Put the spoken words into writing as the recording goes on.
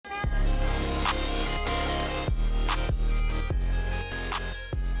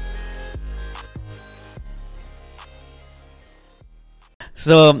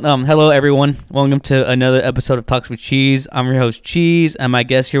Hello everyone. Welcome to another episode of Talks with Cheese. I'm your host Cheese, and my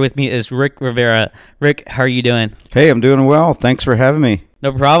guest here with me is Rick Rivera. Rick, how are you doing? Hey, I'm doing well. Thanks for having me.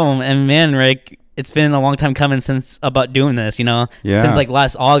 No problem. And man, Rick, it's been a long time coming since about doing this. Since like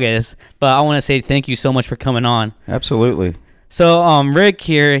last August. But I want to say thank you so much for coming on. Absolutely. So, Rick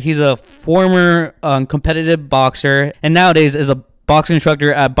here, he's a former competitive boxer, and nowadays is a boxing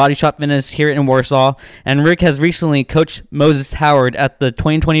instructor at Body Shop Fitness here in Warsaw. And Rick has recently coached Moses Howard at the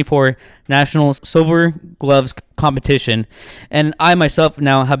 2024 National Silver Gloves competition. And I myself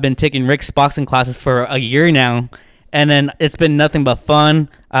now have been taking Rick's boxing classes for a year now. And then it's been nothing but fun.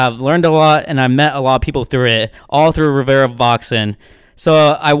 I've learned a lot, and I met a lot of people through it, all through Rivera Boxing. So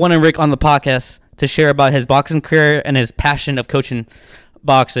I wanted Rick on the podcast to share about his boxing career and his passion of coaching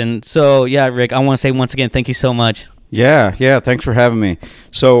boxing. So, yeah, Rick, I want to say once again, thank you so much. Yeah. Thanks for having me.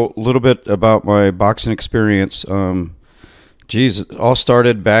 So, a little bit about my boxing experience. It all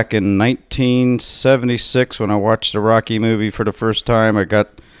started back in 1976 when I watched a Rocky movie for the first time. I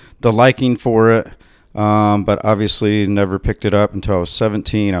got the liking for it, but obviously never picked it up until I was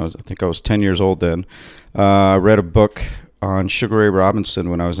 17. I think I was 10 years old then. I read a book on Sugar Ray Robinson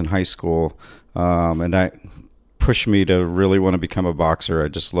when I was in high school, and that pushed me to really want to become a boxer. I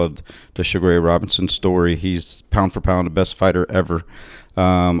just loved the Sugar Ray Robinson story. He's pound for pound the best fighter ever,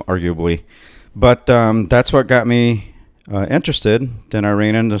 arguably. But that's what got me interested. Then I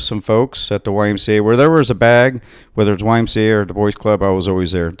ran into some folks at the YMCA where there was a bag, whether it's YMCA or the Boys Club, I was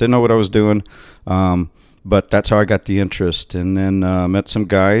always there. Didn't know what I was doing, but that's how I got the interest. And then met some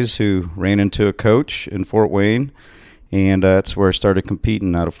guys who ran into a coach in Fort Wayne, and that's where I started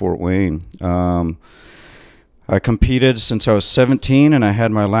competing out of Fort Wayne. I competed since I was 17, and I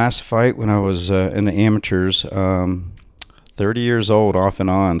had my last fight when I was in the amateurs, 30 years old off and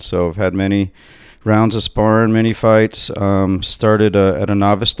on. So I've had many rounds of sparring, many fights. Started at a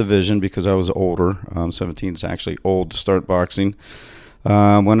novice division because I was older. 17 is actually old to start boxing.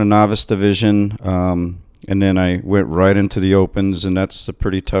 Went a novice division, and then I went right into the opens, and that's a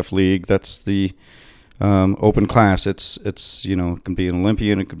pretty tough league. That's the open class. It can be an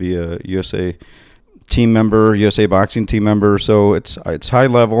Olympian, it could be a USA team member, USA boxing team member, so it's high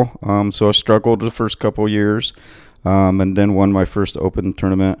level. So I struggled the first couple of years, and then won my first open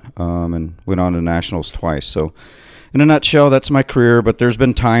tournament, and went on to nationals twice. So in a nutshell, that's my career. But there's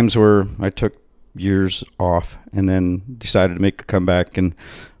been times where I took years off and then decided to make a comeback.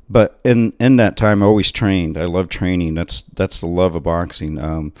 But in that time, I always trained. I love training. That's the love of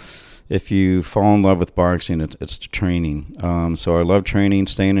boxing. If you fall in love with boxing, it's the training. So I love training,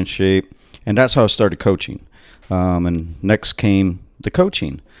 staying in shape. And that's how I started coaching. And next came the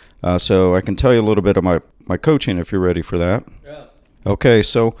coaching. So I can tell you a little bit of my coaching if you're ready for that. Yeah. Okay,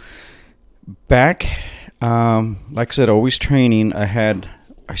 so back, like I said, always training.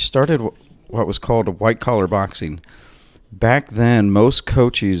 I started what was called a white-collar boxing. Back then, most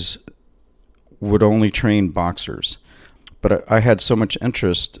coaches would only train boxers. But I had so much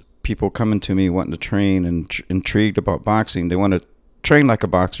interest, people coming to me wanting to train and intrigued about boxing. They want to train like a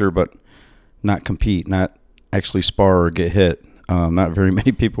boxer, but not compete, not actually spar or get hit. Not very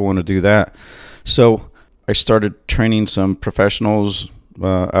many people want to do that. So I started training some professionals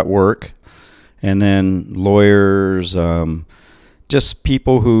at work, and then lawyers, just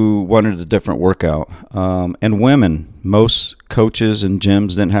people who wanted a different workout, and women. Most coaches and gyms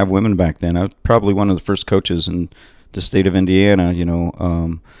didn't have women back then. I was probably one of the first coaches in the state of Indiana,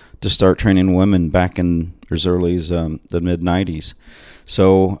 to start training women back in as early as the mid-'90s.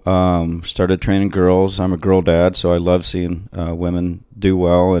 So started training girls. I'm a girl dad, so I love seeing women do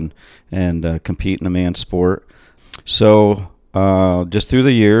well and compete in a man's sport. So just through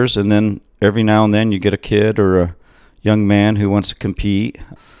the years, and then every now and then you get a kid or a young man who wants to compete.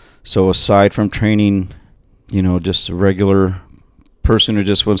 So aside from training, just a regular person who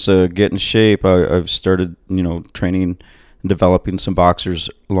just wants to get in shape, I've started, training and developing some boxers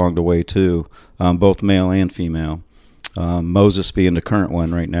along the way too, both male and female. Moses being the current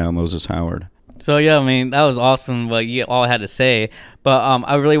one right now, Moses Howard. So, yeah, I mean, that was awesome what you all had to say. But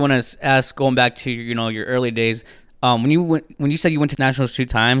I really want to ask, going back to, your early days, when you said you went to nationals 2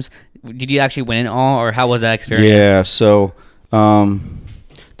 times, did you actually win it all, or how was that experience? Yeah, so the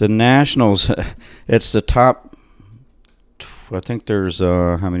nationals, it's the top, I think there's,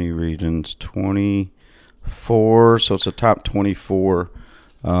 how many regions? 24, so it's the top 24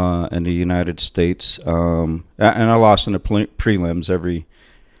 in the United States, and I lost in the prelims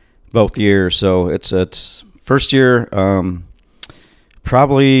both years. So it's first year,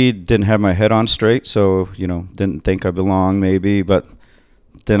 probably didn't have my head on straight, so didn't think I belonged maybe, but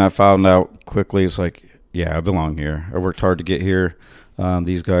then I found out quickly it's like, yeah, I belong here. I worked hard to get here.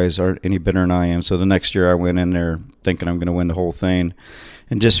 These guys aren't any better than I am. So the next year I went in there thinking I'm going to win the whole thing,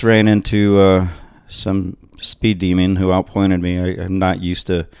 and just ran into some speed demon who outpointed me. I'm not used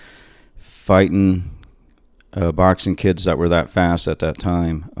to fighting boxing kids that were that fast at that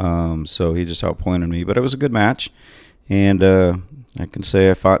time. So he just outpointed me. But it was a good match. And I can say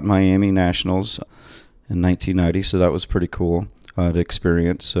I fought in Miami Nationals in 1990, so that was pretty cool to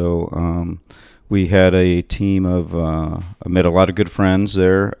experience. So we had a team of, I met a lot of good friends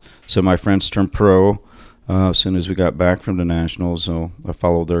there. So my friends turned pro as soon as we got back from the Nationals. So I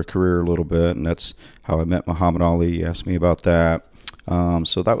followed their career a little bit, and that's how I met Muhammad Ali. He asked me about that.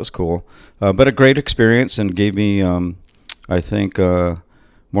 So that was cool. But a great experience, and gave me, I think,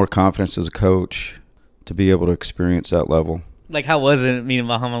 more confidence as a coach to be able to experience that level. Like, how was it meeting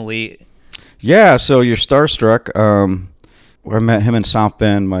Muhammad Ali? Yeah, so you're starstruck. I met him in South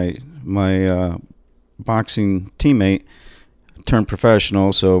Bend. My boxing teammate turned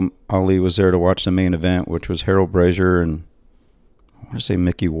professional, so Ali was there to watch the main event, which was Harold Brazier and I want to say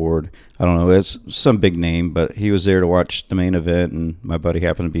Mickey Ward. I don't know. It's some big name, but he was there to watch the main event, and my buddy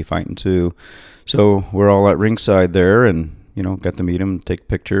happened to be fighting too. So we're all at ringside there, and got to meet him, take a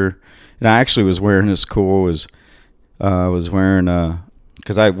picture. And I actually was wearing this cool. Was wearing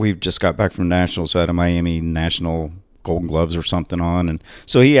because we've just got back from Nationals, so I had a Miami National Gold Gloves or something on, and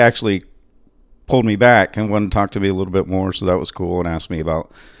so he actually pulled me back and wanted to talk to me a little bit more. So that was cool, and asked me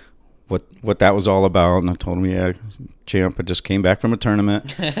about what that was all about, and I told him, yeah, champ, I just came back from a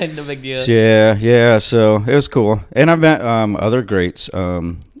tournament. No big deal. Yeah. So it was cool, and I've met other greats,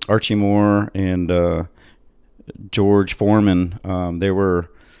 Archie Moore and George Foreman. They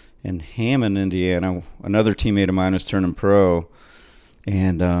were in Hammond, Indiana. Another teammate of mine was turning pro,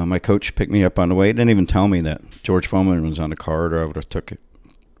 and my coach picked me up on the way. He didn't even tell me that George Foreman was on the card, or I would have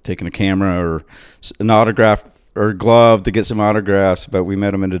taken a camera or an autograph or glove to get some autographs. But we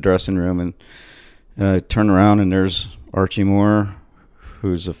met him in the dressing room, and turned around, and there's Archie Moore,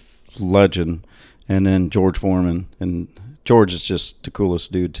 who's a legend, and then George Foreman. And George is just the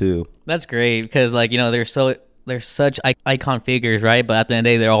coolest dude too. That's great, because they're such icon figures, right? But at the end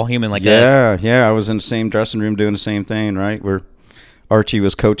of the day, they're all human like us. Yeah. I was in the same dressing room doing the same thing, right? Where Archie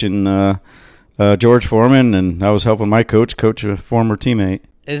was coaching George Foreman, and I was helping my coach a former teammate.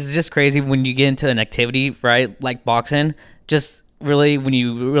 It's just crazy when you get into an activity, right, like boxing. Just really, when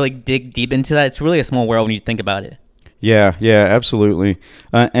you really dig deep into that, it's really a small world when you think about it. Yeah, absolutely.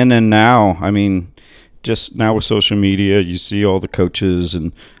 And then now, I mean, just now with social media, you see all the coaches,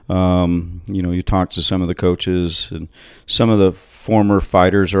 and you talk to some of the coaches, and some of the former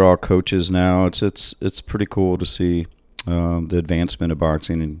fighters are all coaches now. It's pretty cool to see the advancement of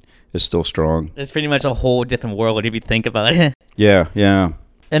boxing, and it's still strong. It's pretty much a whole different world if you think about it. Yeah.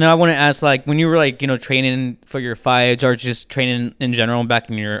 And I want to ask, like, when you were training for your fights, or just training in general back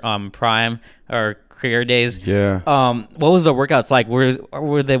in your prime or career days. Yeah. What was the workouts like? Were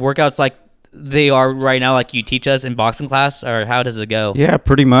the workouts like they are right now, like you teach us in boxing class, or how does it go? Yeah,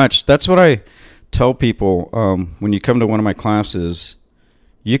 pretty much. That's what I tell people. When you come to one of my classes,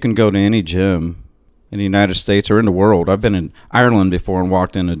 you can go to any gym in the United States or in the world. I've been in Ireland before and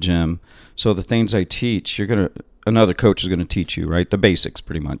walked in a gym. So the things I teach, another coach is going to teach you, right? The basics,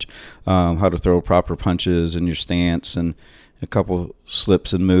 pretty much. How to throw proper punches and your stance and a couple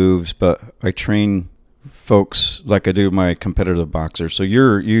slips and moves. But I train folks like I do my competitive boxers. So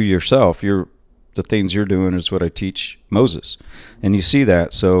you yourself, the things you're doing is what I teach Moses. And you see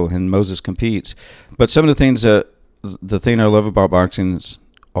that. So, and Moses competes. But some of the things the thing I love about boxing is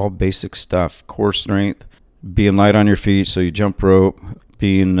all basic stuff. Core strength, being light on your feet so you jump rope,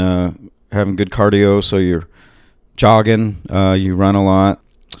 being having good cardio so you're jogging, you run a lot.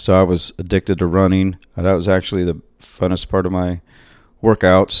 So I was addicted to running. That was actually the funnest part of my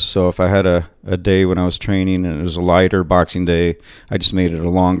workouts. So if I had a day when I was training and it was a lighter boxing day, I just made it a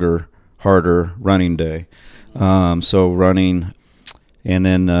longer, harder running day. So running, and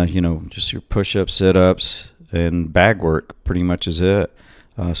then just your push-ups, sit-ups, and bag work pretty much is it.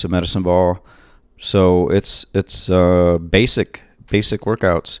 Some medicine ball. So it's basic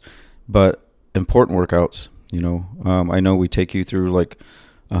workouts, but important workouts. I know we take you through like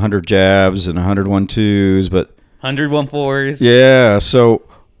 100 jabs and 100 1-2s, but 100 1-4s. Yeah, so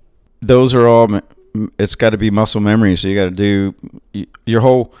those are all. It's got to be muscle memory. So you got to do your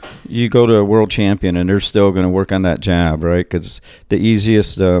whole. You go to a world champion, and they're still going to work on that jab, right? Because the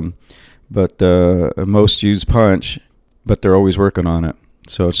easiest, but most used punch, but they're always working on it.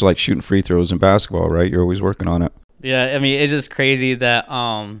 So it's like shooting free throws in basketball, right? You're always working on it. Yeah, I mean, it's just crazy that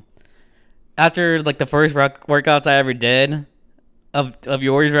after like the first workouts I ever did of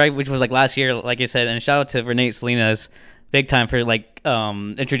yours, right, which was like last year, like I said, and shout out to Renee Salinas. big time for like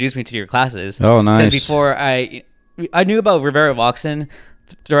introducing me to your classes. Oh, nice. Because before I knew about Rivera boxing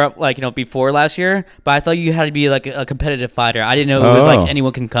throughout, like, before last year, but I thought you had to be like a competitive fighter. I didn't know it was like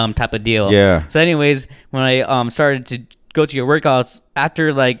anyone can come type of deal. Yeah. So anyways, when I started to go to your workouts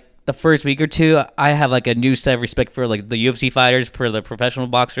after like the first week or two, I have like a new set of respect for like the UFC fighters, for the professional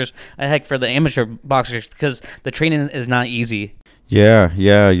boxers, and heck for the amateur boxers, because the training is not easy. Yeah,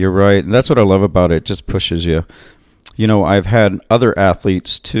 you're right. And that's what I love about it. It just pushes you. I've had other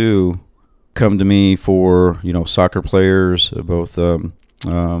athletes too come to me for, soccer players, both a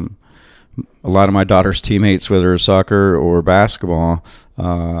lot of my daughter's teammates, whether it's soccer or basketball.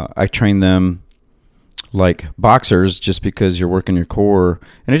 I train them like boxers just because you're working your core,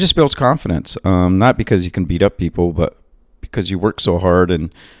 and it just builds confidence. Not because you can beat up people, but because you work so hard,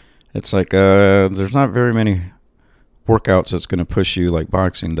 and it's like there's not very many workouts that's going to push you like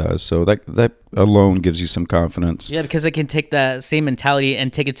boxing does. So that alone gives you some confidence. Yeah, because they can take that same mentality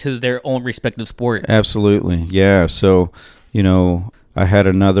and take it to their own respective sport. Absolutely. Yeah. So, I had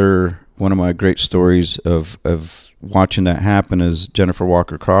one of my great stories of watching that happen is Jennifer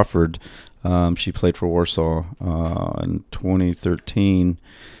Walker Crawford. She played for Warsaw in 2013.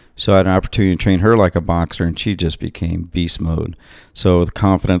 So I had an opportunity to train her like a boxer, and she just became beast mode. So the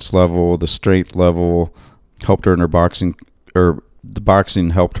confidence level, the strength level helped her in her boxing, or the boxing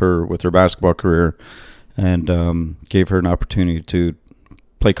helped her with her basketball career, and gave her an opportunity to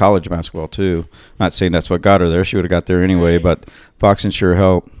play college basketball too. Not saying that's what got her there. She would have got there anyway, but boxing sure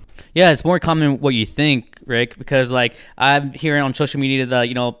helped. Yeah, it's more common what you think, Rick, because like I'm hearing on social media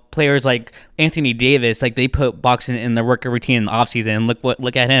that players like Anthony Davis, like they put boxing in their workout routine in the off season, and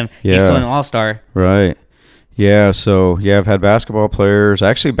look at him. Yeah. He's still an all-star. Right. Yeah, so I've had basketball players.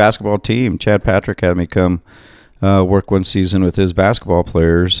 Actually, basketball team. Chad Patrick had me come work one season with his basketball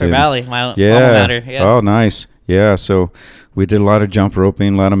players. For Valley, my alma yeah. mater. Yeah. Oh, nice. Yeah, so we did a lot of jump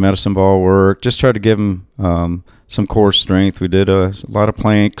roping, a lot of medicine ball work. Just tried to give them some core strength. We did a lot of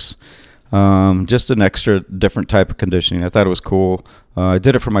planks, just an extra different type of conditioning. I thought it was cool. I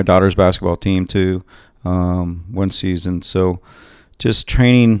did it for my daughter's basketball team too, one season. So just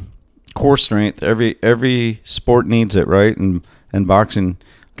training core strength. Every sport needs it, right? And boxing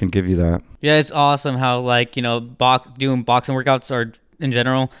can give you that. Yeah, it's awesome how doing boxing workouts or in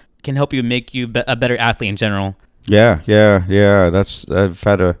general can help you make you a better athlete in general. Yeah. I've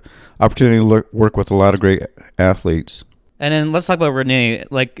had a opportunity to work with a lot of great athletes. And then let's talk about Renee,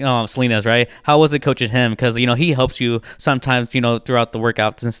 Salinas, right? How was it coaching him? Because he helps you sometimes, throughout the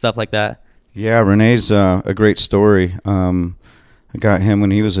workouts and stuff like that. Yeah, Renee's a great story. I got him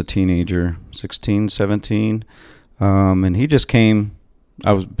when he was a teenager, 16, 17. And he just came.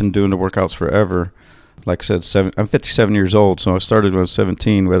 I've been doing the workouts forever. Like I said, I'm 57 years old, so I started when I was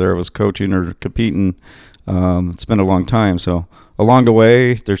 17, whether I was coaching or competing. It's been a long time. So along the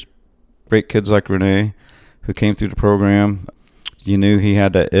way, there's great kids like Renee who came through the program. You knew he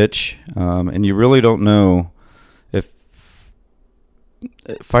had that itch, and you really don't know if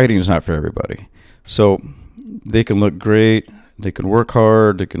fighting is not for everybody. So they can look great. They can work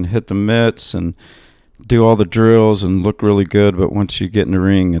hard, they can hit the mitts and do all the drills and look really good, but once you get in the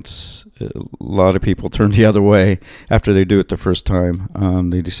ring, it's a lot of people turn the other way after they do it the first time.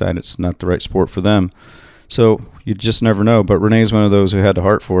 They decide it's not the right sport for them. So you just never know, but Renee's one of those who had the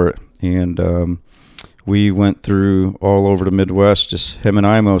heart for it, and we went through all over the Midwest, just him and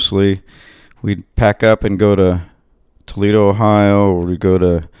I mostly. We'd pack up and go to Toledo, Ohio, or we'd go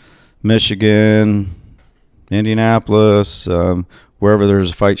to Michigan, Indianapolis, wherever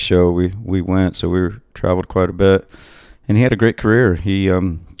there's a fight show, we went. So we traveled quite a bit, and he had a great career. He,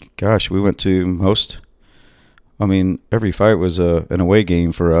 we went to every fight was an away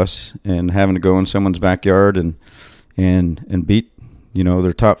game for us, and having to go in someone's backyard and beat,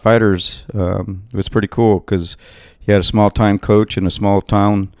 their top fighters, it was pretty cool because he had a small time coach and a small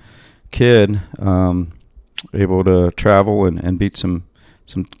town kid, able to travel and beat some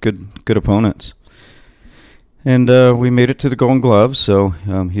good opponents. And we made it to the Golden Gloves, so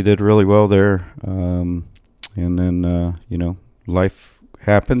he did really well there. And then, life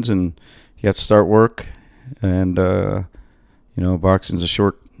happens, and you have to start work. And, boxing's a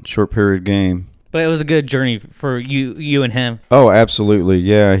short period game. But it was a good journey for you and him. Oh, absolutely.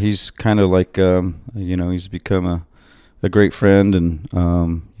 Yeah, he's kind of like, he's become a great friend.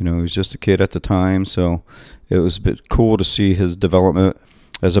 And, he was just a kid at the time. So it was a bit cool to see his development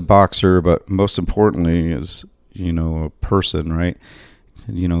as a boxer, but most importantly as, a person, right?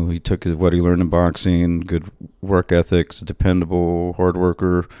 He took what he learned in boxing, good work ethics, dependable, hard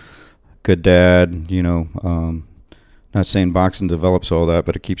worker, good dad, not saying boxing develops all that,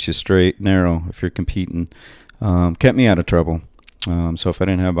 but it keeps you straight, narrow if you're competing. kept me out of trouble. So if I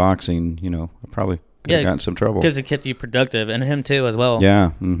didn't have boxing, I probably could have gotten some trouble. Because it kept you productive, and him too as well.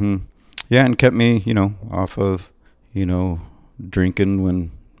 Yeah. Yeah, and kept me, off of, drinking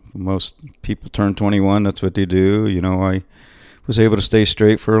when most people turn 21. That's what they do. I was able to stay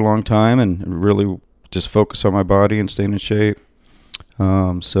straight for a long time and really just focus on my body and staying in shape.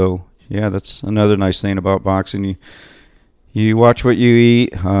 So yeah, that's another nice thing about boxing. You watch what you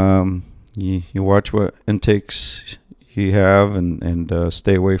eat. You watch what intakes you have and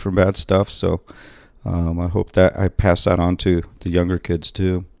stay away from bad stuff. So I hope that I pass that on to the younger kids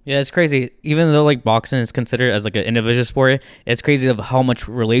too. Yeah, it's crazy. Even though like boxing is considered as like an individual sport, it's crazy of how much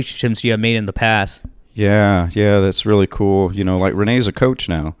relationships you have made in the past. Yeah, that's really cool. Like Renee's a coach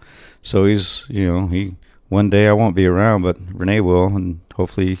now, so he's he one day I won't be around, but Renee will, and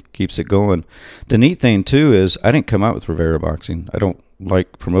hopefully he keeps it going. The neat thing too is I didn't come out with Rivera Boxing. I don't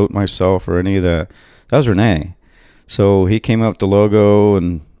like promote myself or any of that. That was Renee. So he came up with the logo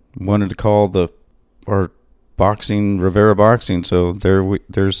and wanted to call our boxing Rivera Boxing. So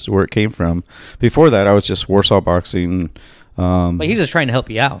there's where it came from. Before that, I was just Warsaw Boxing. But he's just trying to help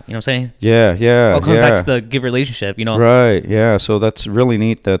you out. You know what I'm saying? Yeah. I'll come back to the good relationship. Right. Yeah. So that's really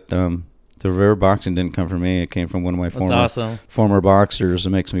neat that the Rivera Boxing didn't come from me. It came from one of my former boxers. It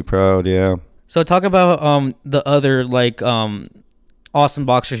makes me proud. Yeah. So talk about the other like awesome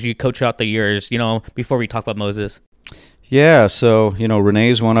boxers you coach out the years. Before we talk about Moses. Yeah. So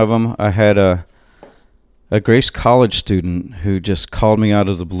Renee's one of them. I had a Grace College student who just called me out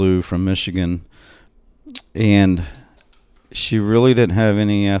of the blue from Michigan, and she really didn't have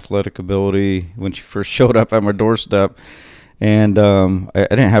any athletic ability when she first showed up at my doorstep. And I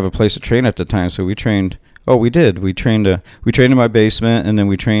didn't have a place to train at the time, so we trained. Oh, we did. We trained in my basement, and then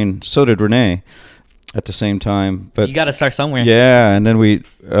we trained. So did Renee at the same time. But you got to start somewhere. Yeah, and then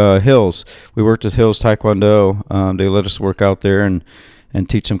Hills. We worked with Hills Taekwondo. They let us work out there and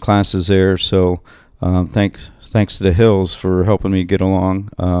teach some classes there. So thanks to the Hills for helping me get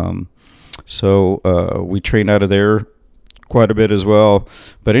along. So we trained out of there quite a bit as well.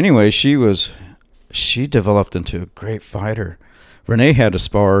 But anyway, she developed into a great fighter. Renee had to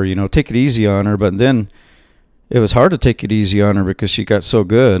spar, take it easy on her, but then it was hard to take it easy on her because she got so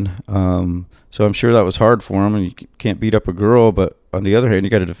good. So I'm sure that was hard for him, and you can't beat up a girl, but on the other hand, you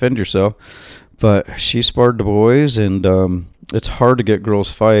got to defend yourself. But she sparred the boys, and it's hard to get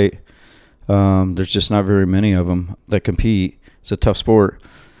girls fight. There's just not very many of them that compete. It's a tough sport.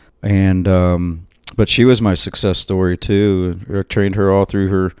 And but she was my success story too. I trained her all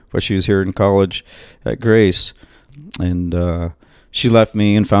through while she was here in college at Grace, and she left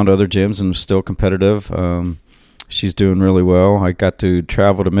me and found other gyms and was still competitive. She's doing really well. I got to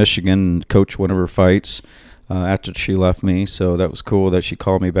travel to Michigan and coach one of her fights after she left me, so that was cool that she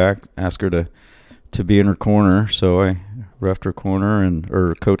called me back, asked her to be in her corner. So I reffed her corner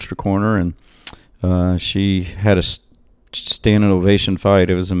or coached her corner, and she had a standing ovation fight.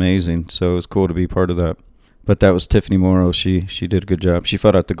 It was amazing. So it was cool to be part of that. But that was Tiffany Morrow. She did a good job. She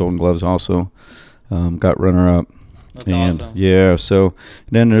fought at the Golden Gloves also. Got runner up. That's awesome. Yeah, so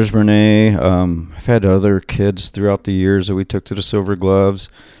then there's Renee. I've had other kids throughout the years that we took to the Silver Gloves.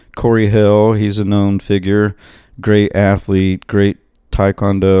 Corey Hill, he's a known figure. Great athlete, great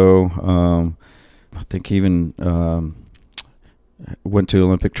taekwondo. I think even went to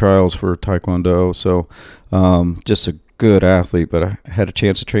Olympic trials for taekwondo. So just a good athlete, but I had a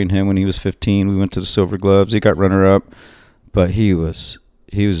chance to train him when he was 15. We went to the Silver Gloves. He got runner-up, but he was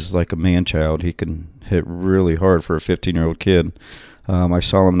like a man-child. He can hit really hard for a 15-year-old kid. I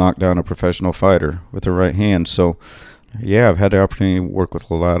saw him knock down a professional fighter with the right hand. So, yeah, I've had the opportunity to work with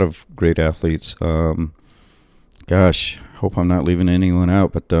a lot of great athletes. Gosh, hope I'm not leaving anyone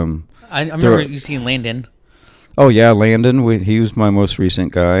out. But I remember you seeing Landon. Oh, yeah, Landon. He was my most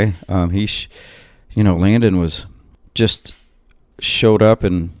recent guy. Landon was just showed up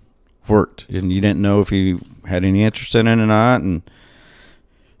and worked, and you didn't know if he had any interest in it or not. And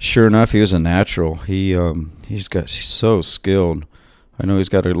sure enough, he was a natural. He's so skilled. I know he's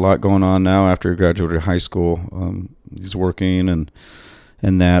got a lot going on now after he graduated high school. He's working and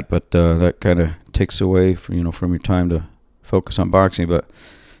that, but that kind of takes away from your time to focus on boxing. But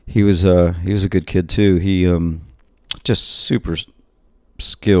he was a good kid too. He just super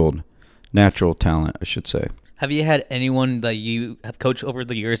skilled, natural talent, I should say. Have you had anyone that you have coached over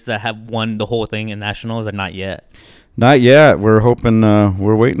the years that have won the whole thing in nationals, or not yet? Not yet. We're hoping.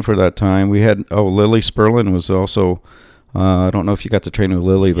 We're waiting for that time. We had Lily Sperlin was also. I don't know if you got to train with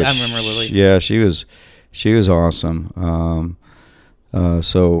Lily, but yeah, I remember Lily. Yeah, she was awesome.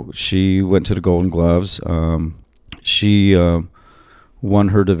 So she went to the Golden Gloves. She won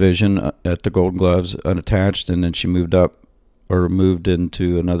her division at the Gold Gloves unattached, and then she moved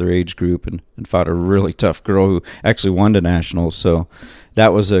into another age group and fought a really tough girl who actually won the nationals. So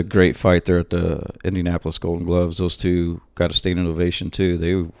that was a great fight there at the Indianapolis Golden Gloves. Those two got a standing ovation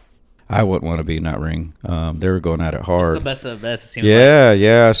too. I wouldn't want to be in that ring. They were going at it hard. It's the best of the best. It seems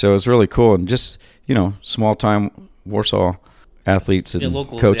Yeah. So it was really cool, and just small time Warsaw athletes and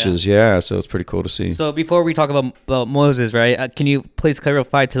locals, coaches. Yeah, so it's pretty cool to see. So before we talk about Moses, right? Can you please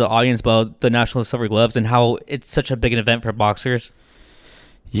clarify to the audience about the National Silver Gloves and how it's such a big an event for boxers?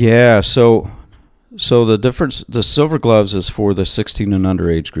 Yeah, so the difference, the Silver Gloves is for the 16 and under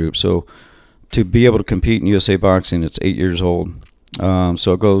age group. So to be able to compete in USA Boxing, it's 8 years old.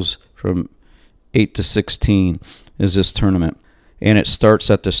 So it goes from 8 to 16 is this tournament. And it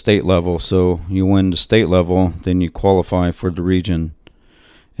starts at the state level. So you win the state level, then you qualify for the region.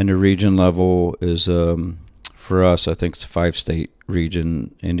 And the region level is, for us, I think it's a 5-state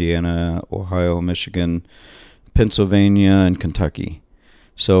region: Indiana, Ohio, Michigan, Pennsylvania, and Kentucky.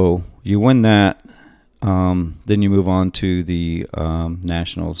 So you win that, then you move on to the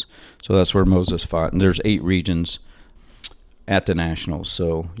nationals. So that's where Moses fought. And there's 8 regions at the nationals.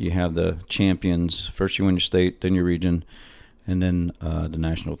 So you have the champions. First you win your state, then your region, and then the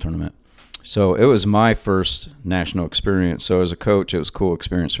national tournament. So it was my first national experience. So as a coach, it was a cool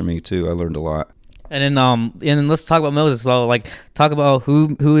experience for me too. I learned a lot. And then let's talk about Moses. So talk about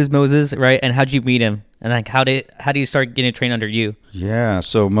who is Moses, right? And how'd you meet him? And how do you start getting trained under you? Yeah,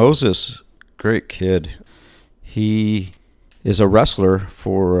 so Moses, great kid. He is a wrestler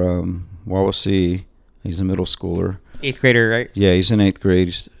for Wawasee. He's a middle schooler. 8th grader, right? Yeah, he's in 8th grade.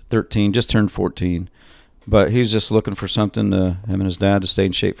 He's 13, just turned 14. But he was just looking for something him and his dad to stay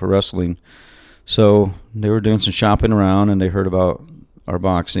in shape for wrestling. So they were doing some shopping around, and they heard about our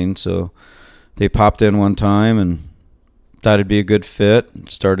boxing. So they popped in one time and thought it'd be a good fit,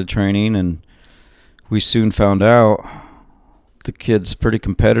 started training, and we soon found out the kid's pretty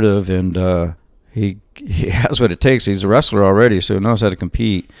competitive, and he has what it takes. He's a wrestler already, so he knows how to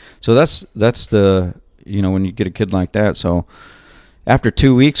compete. So that's the, when you get a kid like that. So after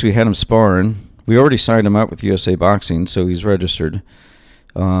 2 weeks, we had him sparring. We already signed him up with USA Boxing, so he's registered.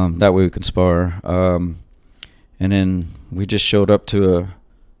 That way we can spar. And then we just showed up to a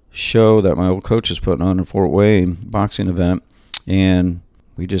show that my old coach is putting on in Fort Wayne, boxing event, and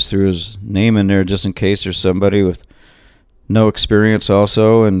we just threw his name in there just in case there's somebody with no experience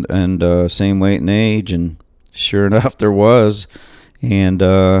also and same weight and age. And sure enough, there was. And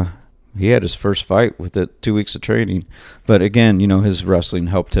he had his first fight with it, 2 weeks of training. But again, his wrestling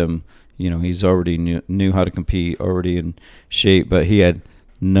helped him. He's already knew how to compete, already in shape, but he had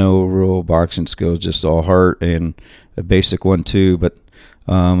no real boxing skills, just all heart and a basic 1-2. But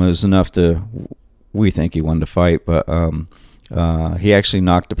it was enough we think he won the fight. But he actually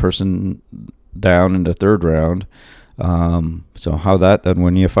knocked the person down in the 3rd round. So how that doesn't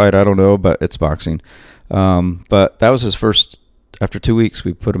win you a fight, I don't know, but it's boxing. But that was his first. After 2 weeks,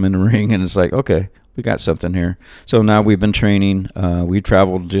 we put him in the ring, and it's like, okay, we got something here. So now we've been training. We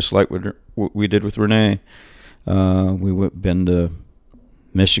traveled just like we did with Renee. Been to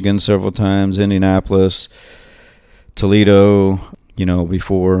Michigan several times, Indianapolis, Toledo.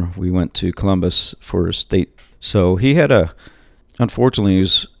 Before we went to Columbus for a state. So unfortunately,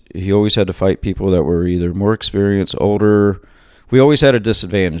 he always had to fight people that were either more experienced, older. We always had a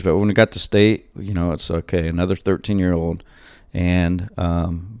disadvantage, but when we got to state, it's okay, another 13-year-old. And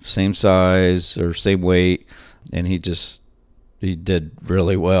same size or same weight, and he did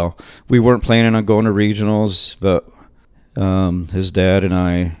really well. We weren't planning on going to regionals, but his dad and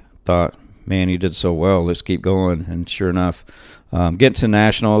I thought, man, he did so well, let's keep going. And sure enough, getting to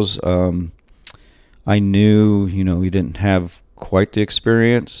nationals, I knew he didn't have quite the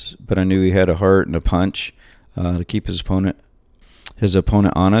experience, but I knew he had a heart and a punch to keep his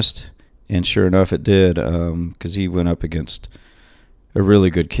opponent honest. And sure enough, it did, because he went up against a really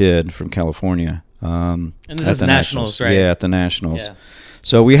good kid from California. And this is nationals, right? Yeah, at the nationals. Yeah.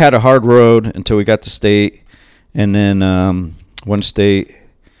 So we had a hard road until we got to state, and then one state,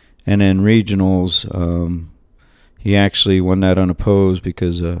 and then regionals. He actually won that unopposed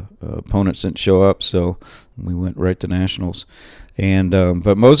because opponents didn't show up, so we went right to nationals. And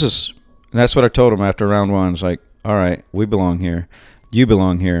but Moses, and that's what I told him after round 1. It's like, all right, we belong here. You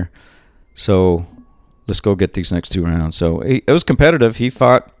belong here. So let's go get these next 2 rounds. So it was competitive. He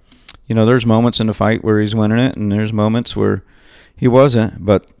fought. There's moments in the fight where he's winning it, and there's moments where he wasn't.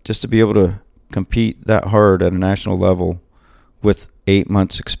 But just to be able to compete that hard at a national level with 8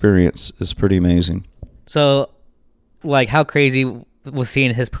 months experience is pretty amazing. So, how crazy was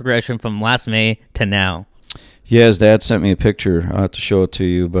seeing his progression from last May to now? Yeah, his dad sent me a picture. I'll have to show it to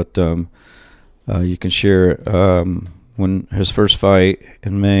you, but you can share it. When his first fight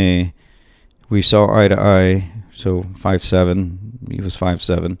in May, we saw eye to eye, so 5'7", he was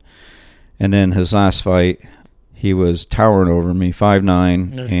 5'7", and then his last fight, he was towering over me,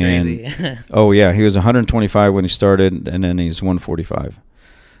 5'9". That's and crazy. oh yeah, he was 125 when he started, and then he's 145.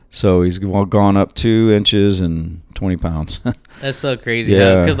 So he's gone up 2 inches and 20 pounds. That's so crazy.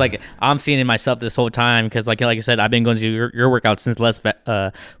 Yeah. Because like I'm seeing it myself this whole time. Because like I said, I've been going to your workout since last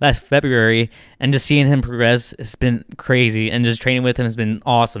February, and just seeing him progress, it's been crazy. And just training with him has been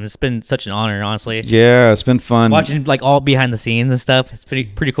awesome. It's been such an honor, honestly. Yeah, it's been fun. Watching like all behind the scenes and stuff. It's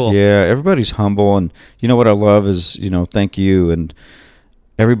pretty cool. Yeah, everybody's humble, and you know what I love is thank you, and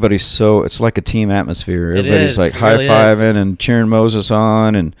everybody's it's like a team atmosphere. Everybody's like high-fiving and cheering Moses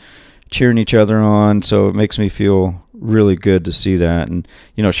on and cheering each other on. So it makes me feel really good to see that. And,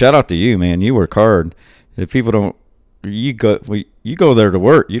 shout out to you, man. You work hard. If people don't, you go there to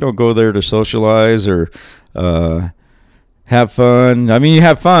work. You don't go there to socialize or have fun. I mean, you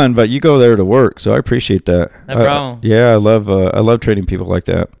have fun, but you go there to work. So I appreciate that. No problem. Yeah, I love training people like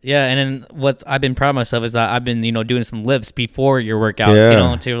that. Yeah, and then what I've been proud of myself is that I've been doing some lifts before your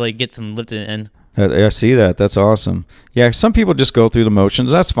workouts, to really get some lifting in. I see that. That's awesome. Yeah, some people just go through the motions.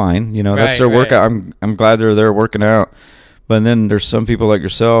 That's fine. That's their workout. I'm glad they're there working out. But then there's some people like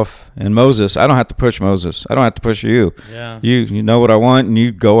yourself and Moses. I don't have to push Moses. I don't have to push you. Yeah. You know what I want, and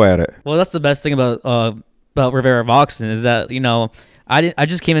you go at it. Well, that's the best thing about Rivera Boxing is that I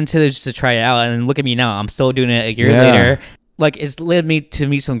just came into this to try it out, and look at me now. I'm still doing it a year later. Like, it's led me to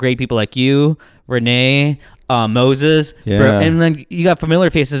meet some great people like you, Renee, Moses, and then you got familiar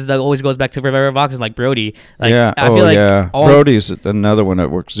faces that always goes back to Rivera Boxing, like Brody. Like, I feel like Brody's another one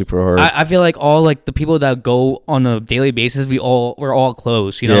that works super hard. I feel like all like the people that go on a daily basis, we're all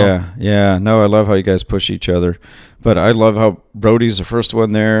close. Yeah. No, I love how you guys push each other, but I love how Brody's the first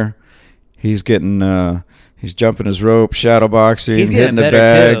one there. He's getting. He's jumping his rope, shadow boxing, hitting the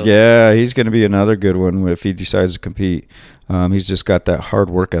bag. Too. Yeah, he's going to be another good one if he decides to compete. He's just got that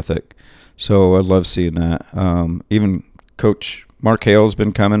hard work ethic. So I love seeing that. Even Coach Mark Hale's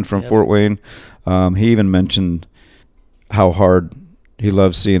been coming from Fort Wayne. He even mentioned how hard he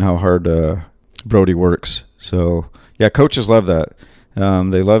loves seeing how hard Brody works. So yeah, coaches love that.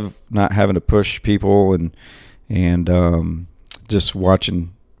 They love not having to push people and just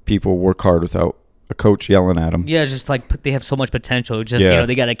watching people work hard without a coach yelling at them. Yeah, just like they have so much potential. Just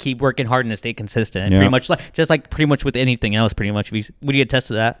they got to keep working hard and stay consistent. Yeah. Pretty much with anything else. Pretty much, would you attest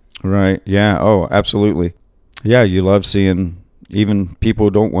to that? Right. Yeah. Oh, absolutely. Yeah, you love seeing even people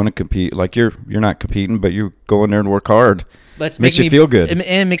who don't want to compete. Like you're not competing, but you go in there and work hard. But it makes you feel good, and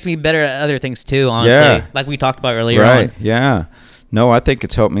it makes me better at other things too. Honestly, like we talked about earlier. Right. On. Yeah. No, I think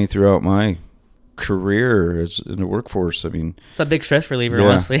it's helped me throughout my career in the workforce. I mean, it's a big stress reliever,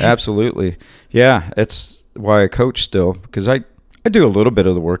 honestly. Absolutely. Yeah, it's why I coach still, because I do a little bit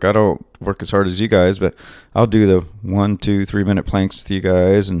of the work. I don't work as hard as you guys, but I'll do the 1, 2, 3 minute planks with you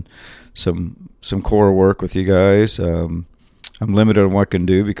guys and some core work with you guys. I'm limited on what I can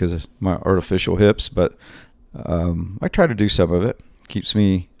do because of my artificial hips, but I try to do some of it. Keeps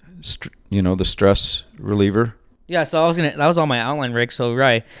me, the stress reliever. Yeah, so that was on my outline, Rick.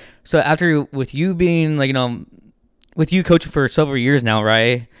 So so after with you being with you coaching for several years now,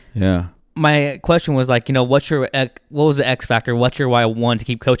 right? Yeah. My question was like, what was the X factor? What's your why one to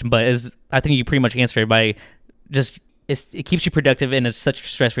keep coaching? But I think you pretty much answered it by just it keeps you productive and it's such a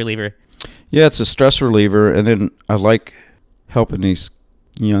stress reliever. Yeah, it's a stress reliever, and then I like helping these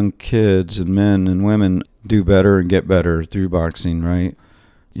young kids and men and women do better and get better through boxing, right?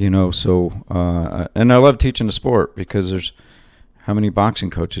 So and I love teaching the sport because there's how many boxing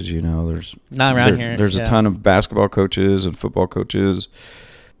coaches there's not around here. There's a ton of basketball coaches and football coaches,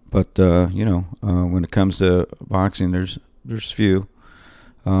 but when it comes to boxing, there's few.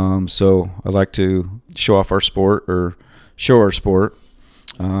 So I like to show off our sport or show our sport.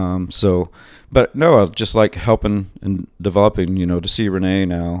 But no, I just like helping and developing. To see Renee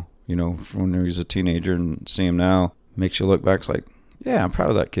now, from when he was a teenager and see him now makes you look back. It's like, yeah, I'm proud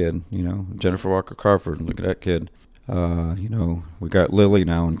of that kid. Jennifer Walker Crawford, look at that kid. We got Lily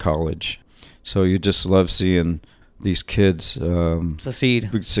now in college. So you just love seeing these kids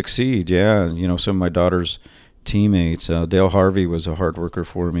succeed. Yeah. Some of my daughter's teammates, Dale Harvey was a hard worker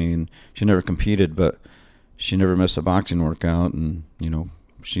for me, and she never competed, but she never missed a boxing workout. And,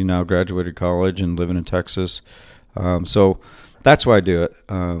 she now graduated college and living in Texas. So that's why I do it.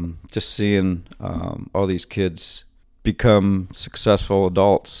 Just seeing all these kids become successful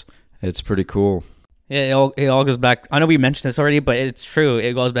adults, it's pretty cool. Yeah, it all goes back. I know we mentioned this already, but it's true.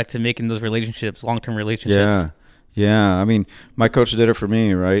 It goes back to making those relationships, long-term relationships. Yeah, I mean, my coach did it for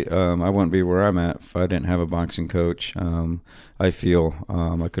me, right? I wouldn't be where I'm at if I didn't have a boxing coach. I feel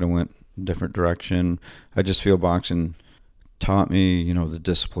I could have went a different direction. I just feel boxing taught me, the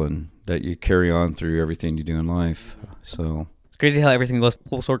discipline that you carry on through everything you do in life. So It's crazy how everything goes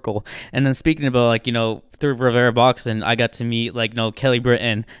full circle. And then speaking about like, through Rivera boxing, I got to meet like, Kelly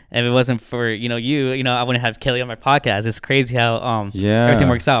Britton. And if it wasn't for, I wouldn't have Kelly on my podcast. It's crazy how yeah, everything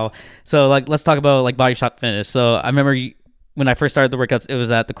works out. So like, let's talk about like Body Shop Fitness. So I remember when I first started the workouts, it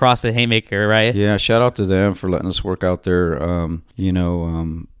was at the CrossFit Haymaker, right? Yeah, shout out to them for letting us work out there.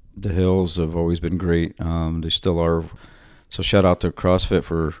 The hills have always been great. They still are. So shout out to CrossFit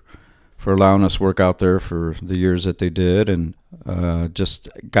for allowing us work out there for the years that they did, and just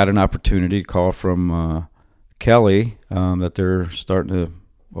got an opportunity call from Kelly that they're starting to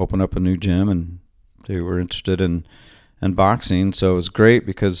open up a new gym, and they were interested in boxing. So it was great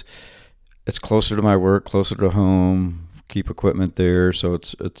because it's closer to my work, closer to home. Keep equipment there, so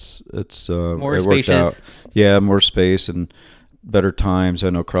it's More it worked spacious. out. Yeah, more space and better times. I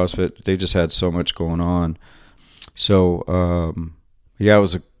know CrossFit, they just had so much going on. So it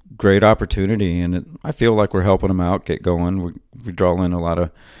was a great opportunity, and I feel like we're helping them out get going. We draw in a lot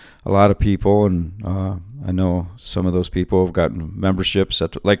of people, and I know some of those people have gotten memberships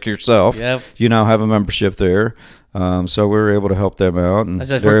like yourself. Yep. You now have a membership there, so we were able to help them out. And I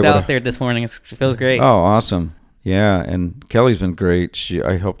just they're worked able out there this morning. It feels great. Oh, awesome. Yeah, and Kelly's been great.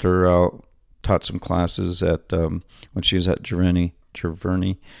 I helped her out, taught some classes at when she was at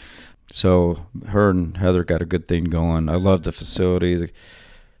Giverny. So her and Heather got a good thing going. I love the facility.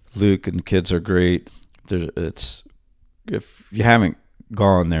 Luke and the kids are great. If you haven't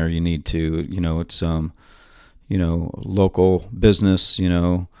gone there, you need to. It's local business.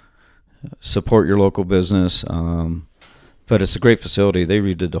 Support your local business. But it's a great facility. They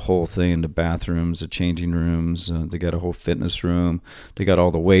redid the whole thing, the bathrooms, the changing rooms. They got a whole fitness room. They got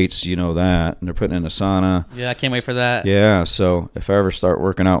all the weights, that. And they're putting in a sauna. Yeah, I can't wait for that. Yeah, so if I ever start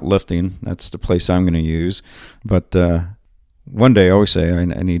working out lifting, that's the place I'm going to use. But one day I always say I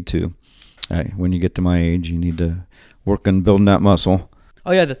need to. When you get to my age, you need to work on building that muscle.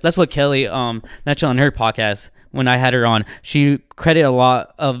 Oh, yeah, that's what Kelly mentioned on her podcast when I had her on. She credited a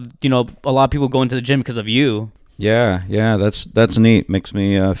lot of people going to the gym because of you. Yeah, that's neat. Makes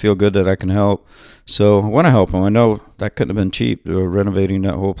me feel good that I can help. So I want to help them. I know that couldn't have been cheap, renovating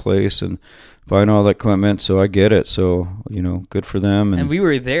that whole place and buying all that equipment. So I get it. So good for them. And we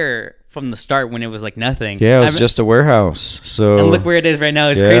were there from the start when it was like nothing. Yeah, it was just a warehouse. So and look where it is right now.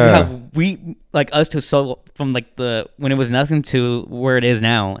 It's crazy how we from like when it was nothing to where it is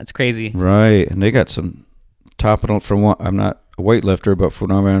now. It's crazy. Right, and they got some topping from what I'm not a weightlifter, but from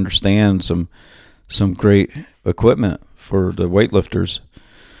what I understand, some great equipment for the weightlifters.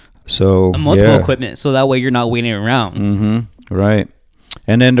 So multiple equipment, so that way you're not waiting around. Mm-hmm. Right.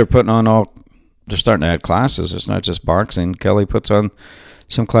 And then they're starting to add classes. It's not just boxing. Kelly puts on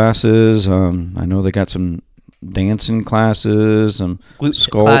some classes. I know they got some dancing classes, some glute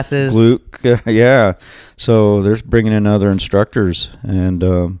classes. Yeah. So they're bringing in other instructors,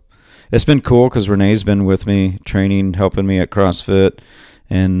 and it's been cool because Renee's been with me training, helping me at CrossFit,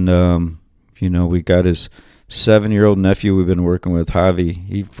 and we got his 7-year-old nephew we've been working with, Javi.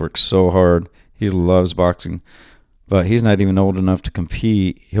 He works so hard. He loves boxing, but he's not even old enough to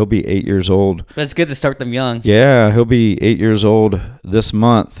compete. He'll be 8 years old. But it's good to start them young. Yeah, he'll be 8 years old this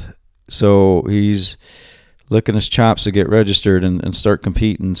month. So he's licking his chops to get registered and start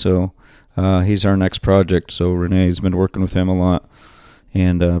competing. So he's our next project. So Renee's been working with him a lot.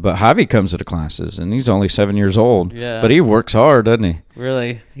 And but Javi comes to the classes, and he's only 7 years old. Yeah. But he works hard, doesn't he?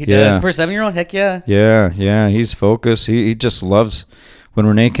 Really? He does? For a 7-year-old? Heck yeah. Yeah. He's focused. He just loves when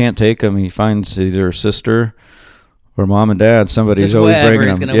Renee can't take him. He finds either a sister or mom and dad. Somebody's always bringing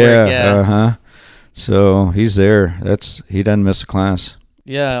him. Yeah. So he's there. He doesn't miss a class.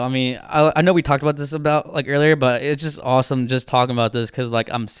 Yeah, I mean, I know we talked about this earlier, but it's just awesome just talking about this because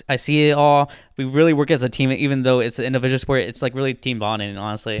I see it all. We really work as a team, even though it's an individual sport. It's like really team bonding,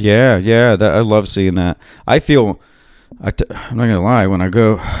 honestly. Yeah, I love seeing that. I feel, I'm not gonna lie, when I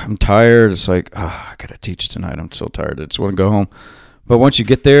go, I'm tired. It's like, I gotta teach tonight. I'm so tired. I just want to go home. But once you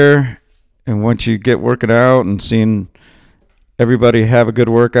get there, and once you get working out and seeing everybody have a good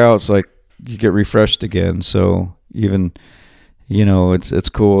workout, it's like you get refreshed again. So even. It's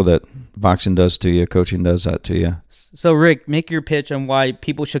cool that boxing does to you, coaching does that to you. So, Rick, make your pitch on why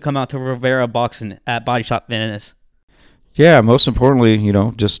people should come out to Rivera Boxing at Body Shop Fitness. Yeah, most importantly,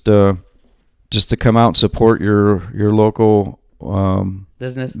 just to come out and support your local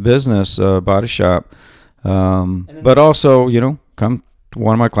business body shop. But also, come to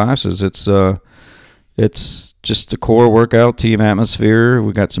one of my classes. It's It's just a core workout, team atmosphere.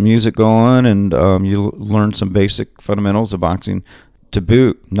 We got some music going, and you learn some basic fundamentals of boxing to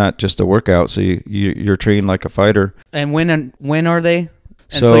boot, not just a workout. So you're trained like a fighter. And when are they?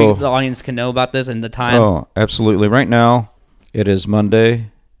 And So the audience can know about this and the time. oh, absolutely. Right now, it is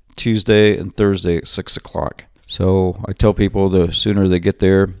Monday, Tuesday, and Thursday at 6 o'clock. So I tell people the sooner they get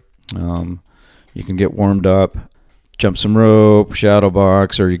there, you can get warmed up, jump some rope, shadow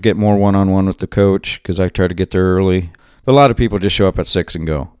box, or you get more one-on-one with the coach because I try to get there early. But a lot of people just show up at 6 and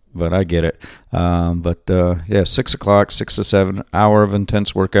go, but I get it. Yeah, 6 o'clock, 6 to 7, hour of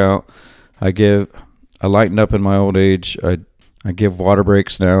intense workout. I lightened up in my old age. I give water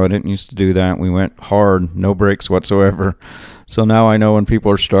breaks now. I didn't used to do that. We went hard, no breaks whatsoever. So now I know when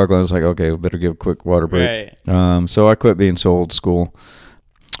people are struggling, it's like, okay, we better give a quick water break. Right. So I quit being so old school.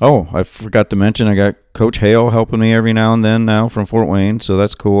 Oh, I forgot to mention, I got Coach Hale helping me every now and then now from Fort Wayne. So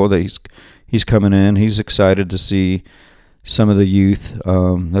that's cool that he's coming in. He's excited to see some of the youth.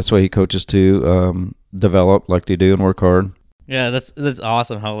 That's why he coaches too, develop like they do and work hard. Yeah, that's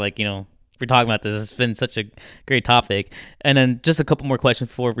awesome how, like, we're talking about this. It's been such a great topic. And then just a couple more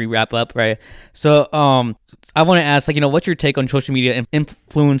questions before we wrap up, right? So I want to ask, like, what's your take on social media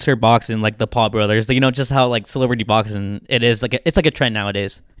influencer boxing, like the Paul brothers? Just how, like, celebrity boxing it is. It's like a trend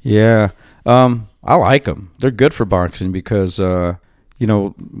nowadays. Yeah. I like them. They're good for boxing because,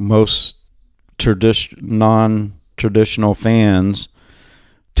 most non-traditional fans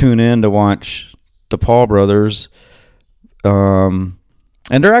tune in to watch the Paul brothers.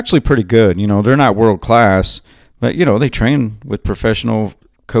 And they're actually pretty good. They're not world class, but, they train with professional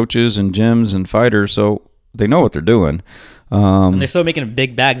coaches and gyms and fighters, so they know what they're doing. And they're still making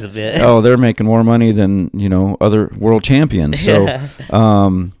big bags of it. Oh, they're making more money than, other world champions. So,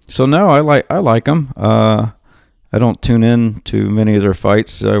 no, I like them. I don't tune in to many of their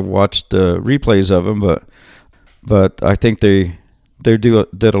fights. I watched replays of them, but I think they did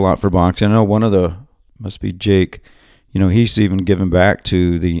a lot for boxing. I know one of must be Jake. He's even given back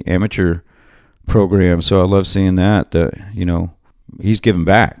to the amateur program. So I love seeing that he's giving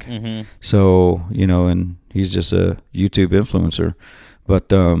back. Mm-hmm. So, and he's just a YouTube influencer. But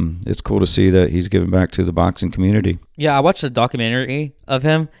it's cool to see that he's giving back to the boxing community. Yeah, I watched a documentary of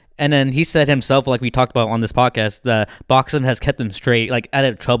him, and then he said himself, like we talked about on this podcast, that boxing has kept him straight, like out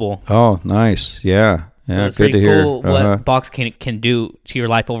of trouble. Oh, nice. Yeah. Yeah, so it's good to pretty hear. cool what boxing can do to your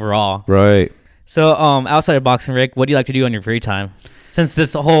life overall. Right. So, outside of boxing, Rick, what do you like to do on your free time? Since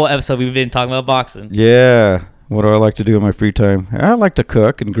this whole episode we've been talking about boxing. Yeah. What do I like to do in my free time? I like to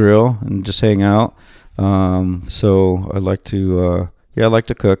cook and grill and just hang out. So I like to, I like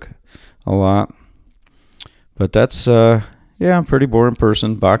to cook a lot. But that's, I'm a pretty boring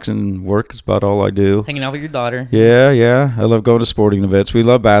person. Boxing and work is about all I do. Hanging out with your daughter. Yeah. I love going to sporting events. We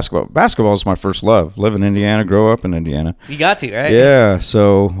love basketball. Basketball is my first love. Live in Indiana, grow up in Indiana. You got to, right? Yeah.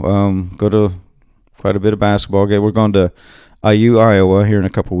 So go to quite a bit of basketball game. We're going to IU, Iowa here in a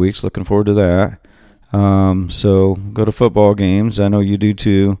couple weeks. Looking forward to that. So go to football games. I know you do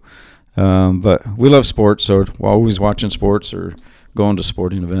too. But we love sports, so we're always watching sports or going to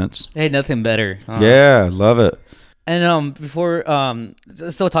sporting events. Hey, nothing better. Yeah, love it. And before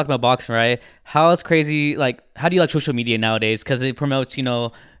still talking about boxing, right? How is crazy? Like, how do you like social media nowadays? Because it promotes,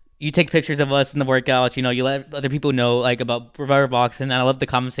 you take pictures of us in the workouts. You let other people know like about Rivera boxing, and I love the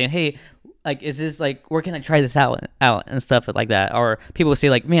comments saying, "Hey, like, is this like where can I try this out and stuff like that?" Or people say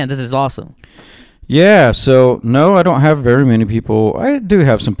like, "Man, this is awesome." Yeah, so no, I don't have very many people. I do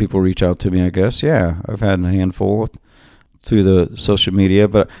have some people reach out to me, I guess. Yeah, I've had a handful through the social media,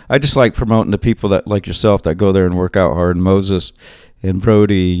 but I just like promoting the people that like yourself that go there and work out hard. Moses and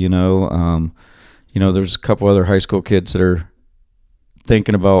Brody, there's a couple other high school kids that are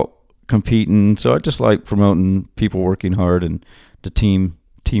thinking about competing. So I just like promoting people working hard and the team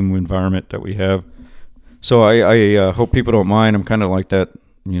environment that we have. So I hope people don't mind. I'm kind of like that,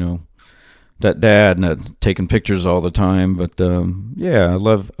 that dad and taking pictures all the time. But I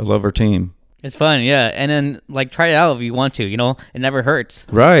love our team. It's fun, yeah. And then like try it out if you want to. It never hurts.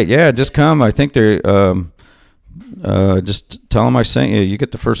 Right? Yeah. Just come. I think they're just tell them I sent you. You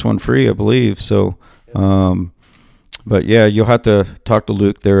get the first one free, I believe. So, but yeah, you'll have to talk to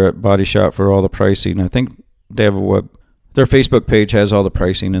Luke there at Body Shop for all the pricing. I think they have their Facebook page has all the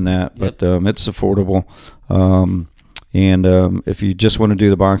pricing in that, but it's affordable. And if you just want to do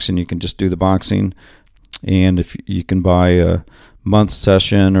the boxing, you can just do the boxing. And if you can buy a month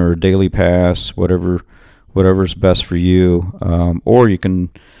session or a daily pass, whatever's best for you, or you can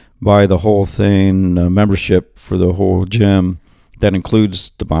buy the whole thing, membership for the whole gym that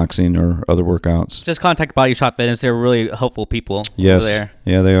includes the boxing or other workouts. Just contact Body Shop Fitness. They're really helpful people. Yes. Over there.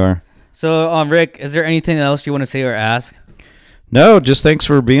 Yeah, they are. So, Rick, is there anything else you want to say or ask? No, just thanks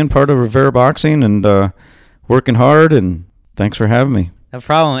for being part of Rivera Boxing and working hard, and thanks for having me. No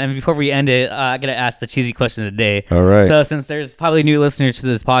problem. And before we end it, I got to ask the cheesy question of the day. All right. So since there's probably new listeners to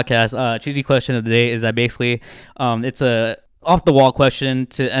this podcast, cheesy question of the day is that basically it's a off-the-wall question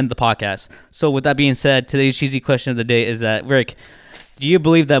to end the podcast. So with that being said, today's cheesy question of the day is that, Rick, do you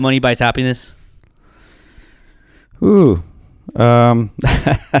believe that money buys happiness? Ooh.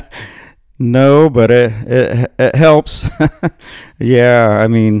 No, but it helps. Yeah, I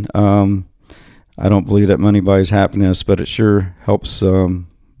mean, I don't believe that money buys happiness, but it sure helps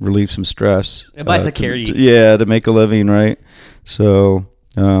relieve some stress. It buys security. To make a living, right? So,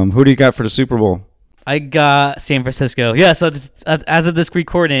 who do you got for the Super Bowl? I got San Francisco. Yeah, so as of this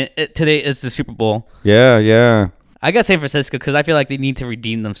recording, today is the Super Bowl. Yeah. I got San Francisco because I feel like they need to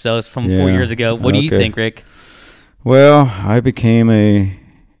redeem themselves from 4 years ago. What do you think, Rick? Well, I became a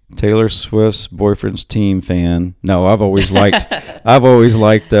Taylor Swift's Boyfriend's Team fan. No, I've always liked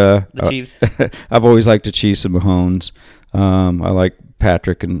The Chiefs. I've always liked the Chiefs and Mahomes. I like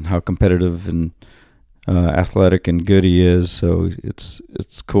Patrick and how competitive and athletic and good he is. So it's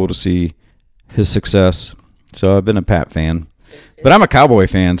cool to see his success. So I've been a Pat fan, but I'm a Cowboy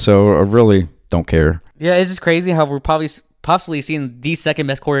fan, so I really don't care. Yeah, it's just crazy how we're possibly seeing the second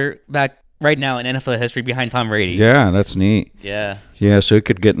best quarterback right now in NFL history behind Tom Brady. Yeah, that's neat. Yeah. Yeah, so it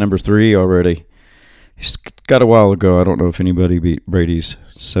could get number 3 already. He's got a while ago. I don't know if anybody beat Brady's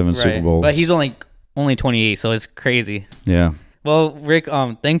 7 Super Bowls. But he's only 28, so it's crazy. Yeah. Well, Rick,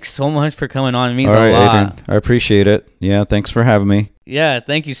 thanks so much for coming on. It means All right, a lot. Adrian, I appreciate it. Yeah, thanks for having me. Yeah,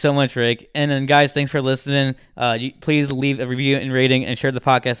 thank you so much, Rick. And then, guys, thanks for listening. Please leave a review and rating and share the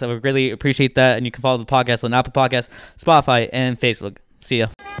podcast. I would really appreciate that. And you can follow the podcast on Apple Podcasts, Spotify, and Facebook. See ya.